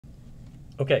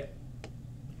Okay,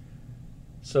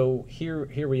 so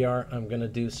here we are. I'm going to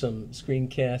do some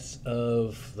screencasts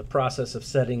of the process of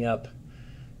setting up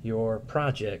your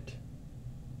project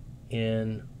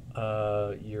in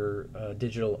your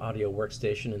digital audio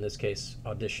workstation, in this case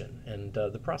Audition. And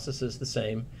the process is the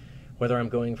same, whether I'm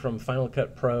going from Final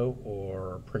Cut Pro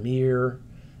or Premiere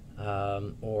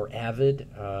or Avid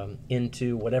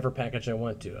into whatever package I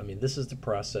want to. I mean, this is the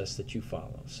process that you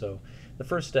follow. So the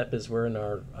first step is we're in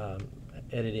our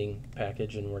editing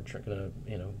package, and we're going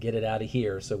to get it out of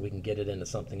here so we can get it into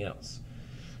something else.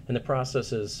 And the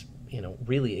process is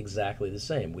really exactly the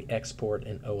same. We export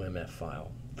an OMF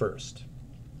file first.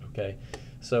 Okay,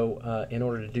 so in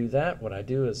order to do that, what I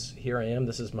do is, here I am,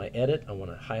 this is my edit. I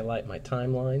want to highlight my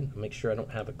timeline, make sure I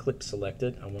don't have a clip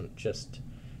selected. I want just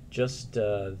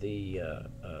the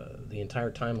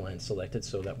entire timeline selected,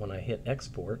 so that when I hit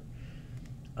export,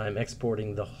 I'm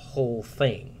exporting the whole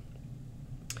thing.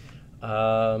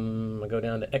 I go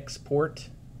down to export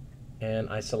and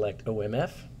I select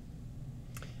OMF,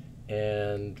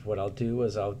 and what I'll do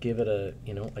is I'll give it a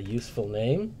useful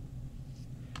name.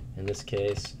 In this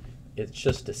case, it's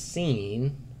just a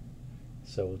scene,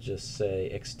 so we'll just say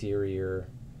exterior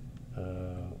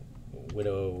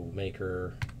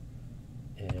Widowmaker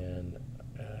and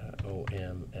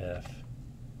OMF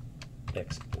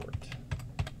export.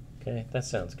 Okay, that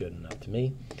sounds good enough to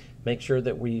me. Make sure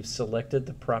that we've selected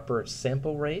the proper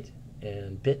sample rate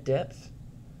and bit depth.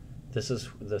 This is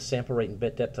the sample rate and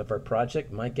bit depth of our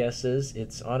project. My guess is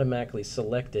it's automatically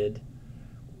selected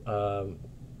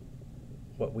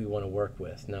what we want to work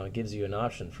with. Now it gives you an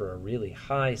option for a really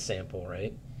high sample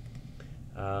rate.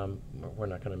 We're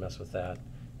not going to mess with that,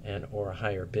 or a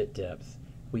higher bit depth.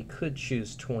 We could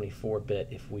choose 24-bit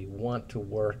if we want to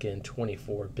work in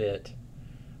 24-bit,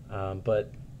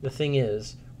 but the thing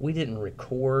is, we didn't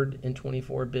record in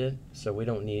 24-bit, so we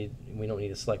don't need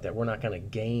to select that. We're not going to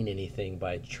gain anything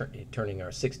by turning our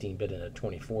 16-bit into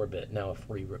 24-bit. Now, if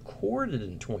we recorded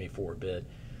in 24-bit,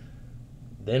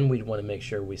 then we'd want to make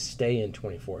sure we stay in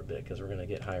 24-bit because we're going to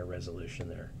get higher resolution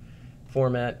there.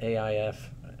 Format AIFF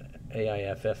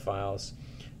files.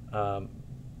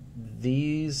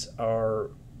 These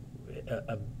are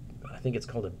I think it's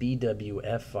called a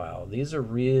BWF file. These are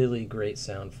really great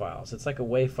sound files. It's like a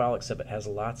WAV file, except it has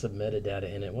lots of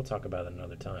metadata in it. We'll talk about it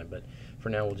another time, but for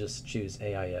now we'll just choose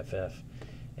AIFF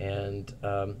and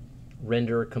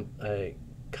render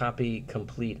copy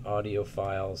complete audio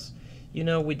files.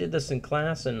 We did this in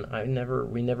class, and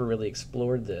we never really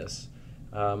explored this.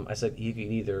 I said you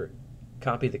could either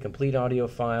copy the complete audio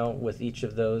file with each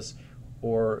of those,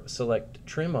 or select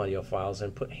trim audio files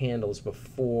and put handles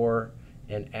before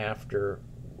and after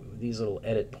these little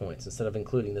edit points instead of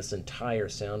including this entire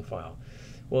sound file.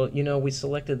 Well, we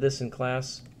selected this in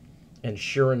class, and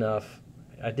sure enough,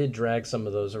 I did drag some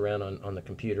of those around on the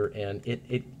computer, and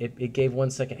it gave 1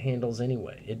 second handles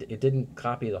anyway. It didn't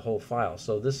copy the whole file,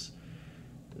 so this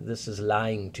is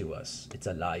lying to us. It's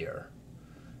a liar.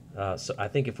 So I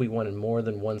think if we wanted more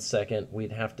than 1 second,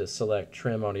 we'd have to select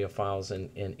trim audio files and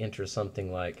enter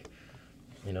something like,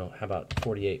 how about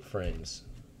 48 frames?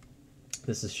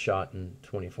 This is shot in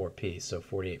 24p, so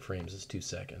 48 frames is 2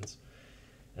 seconds.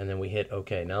 And then we hit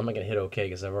OK. Now I'm not going to hit OK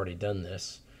because I've already done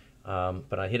this.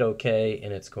 But I hit OK,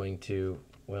 and it's going to,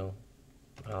 well,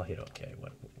 I'll hit OK.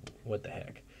 What the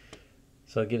heck?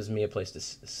 So it gives me a place to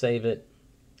save it.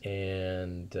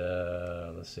 And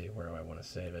let's see, where do I want to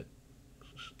save it?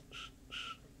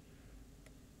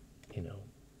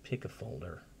 Pick a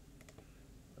folder.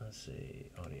 Let's see,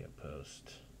 audio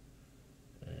post.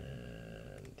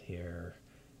 And here,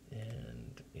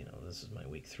 and this is my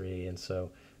week 3, and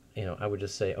so I would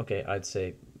just say, okay, I'd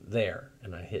say there,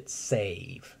 and I hit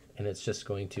save, and it's just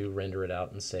going to render it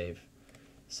out and save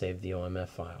the OMF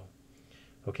file.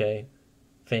 Okay,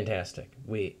 fantastic.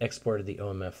 We exported the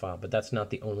OMF file, but that's not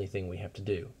the only thing we have to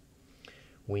do.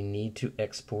 We need to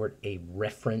export a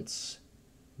reference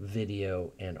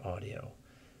video and audio.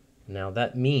 Now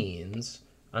that means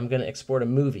I'm going to export a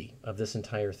movie of this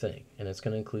entire thing, and it's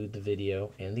going to include the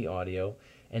video and the audio,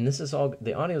 and this is all,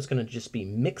 the audio is going to just be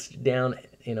mixed down,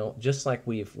 just like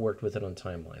we've worked with it on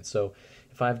Timeline. So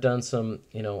if I've done some,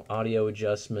 audio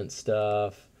adjustment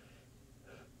stuff,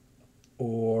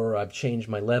 or I've changed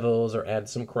my levels or added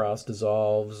some cross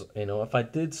dissolves, if I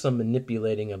did some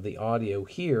manipulating of the audio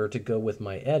here to go with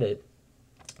my edit,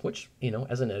 which,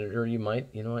 as an editor, you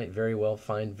might very well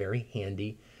find very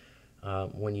handy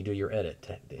when you do your edit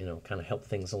to kind of help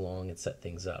things along and set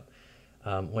things up.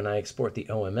 When I export the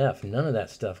OMF, none of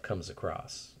that stuff comes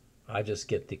across. I just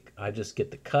get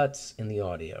the cuts in the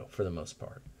audio for the most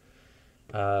part.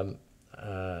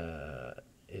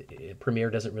 Premiere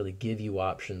doesn't really give you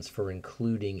options for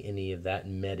including any of that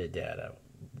metadata,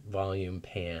 volume,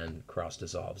 pan, cross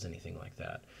dissolves, anything like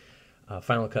that.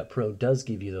 Final Cut Pro does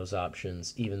give you those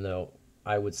options, even though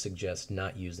I would suggest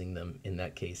not using them in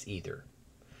that case either.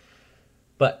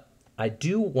 But I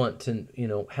do want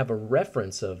to, have a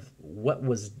reference of what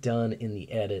was done in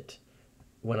the edit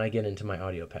when I get into my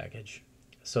audio package,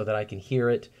 so that I can hear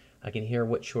it. I can hear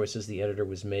what choices the editor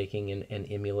was making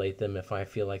and emulate them if I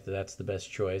feel like that's the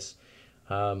best choice.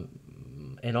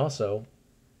 And also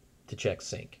to check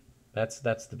sync. That's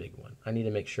the big one. I need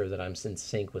to make sure that I'm in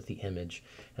sync with the image,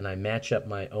 and I match up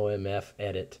my OMF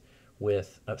edit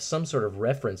with some sort of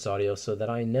reference audio so that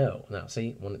I know. Now,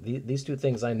 see, these two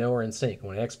things I know are in sync.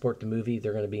 When I export the movie,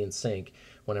 they're going to be in sync.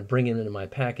 When I bring it into my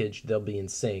package, they'll be in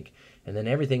sync. And then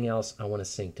everything else, I want to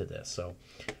sync to this. So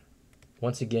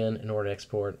once again, in order to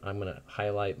export, I'm going to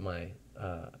highlight my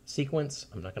sequence.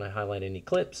 I'm not going to highlight any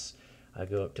clips. I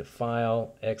go up to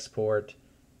File, Export,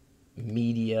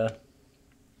 Media.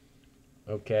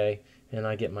 Okay, and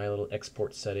I get my little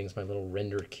export settings, my little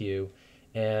render queue.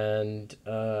 And,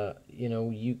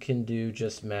 you can do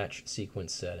just match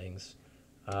sequence settings.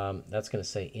 That's going to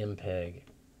say MPEG,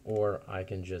 or I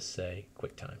can just say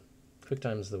QuickTime.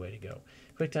 QuickTime is the way to go.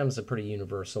 QuickTime is a pretty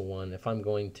universal one. If I'm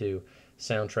going to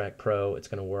Soundtrack Pro, it's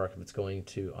going to work. If it's going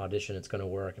to Audition, it's going to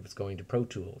work. If it's going to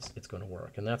ProTools, it's going to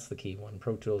work. And that's the key one.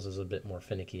 ProTools is a bit more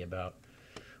finicky about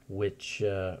what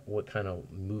kind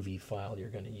of movie file you're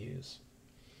going to use.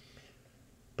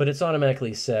 But it's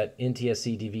automatically set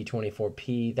NTSC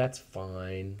DV24P. That's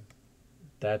fine.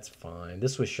 That's fine.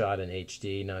 This was shot in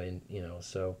HD, not in,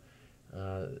 so,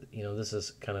 this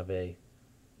is kind of a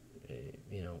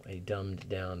dumbed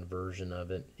down version of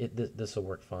it. This will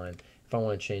work fine. If I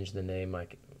want to change the name, I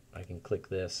can click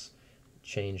this,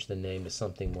 change the name to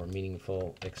something more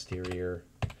meaningful. Exterior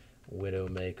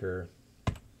Widowmaker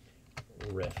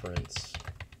reference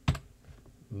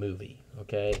movie.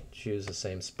 Okay, choose the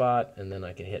same spot, and then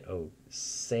I can hit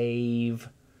save.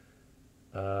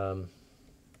 But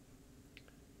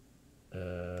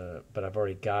I've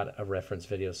already got a reference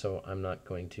video, so I'm not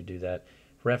going to do that.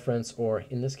 Reference, or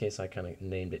in this case, I kind of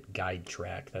named it guide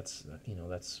track. That's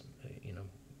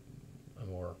a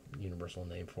more universal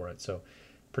name for it. So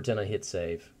pretend I hit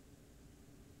save.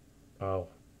 Oh,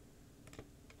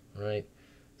 right.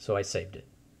 So I saved it.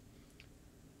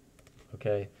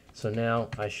 Okay. So now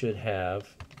I should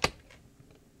have,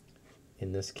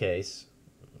 in this case,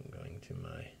 I'm going to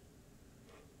my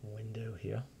window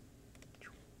here.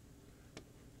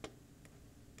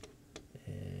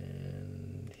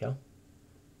 And here.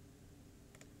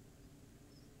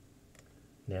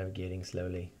 Navigating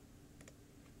slowly.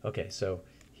 Okay, so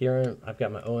here I've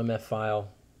got my OMF file.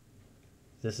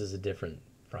 This is a different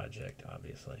project,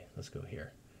 obviously. Let's go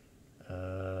here.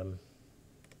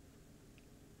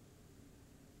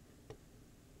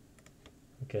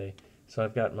 Okay, so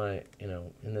I've got my,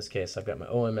 in this case, I've got my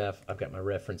OMF, I've got my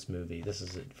reference movie. This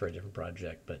is for a different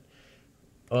project, but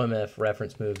OMF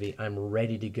reference movie, I'm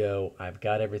ready to go. I've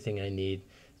got everything I need.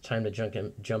 Time to time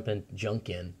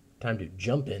to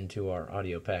jump into our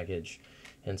audio package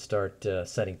and start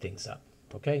setting things up.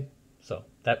 Okay, so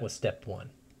that was step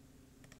one.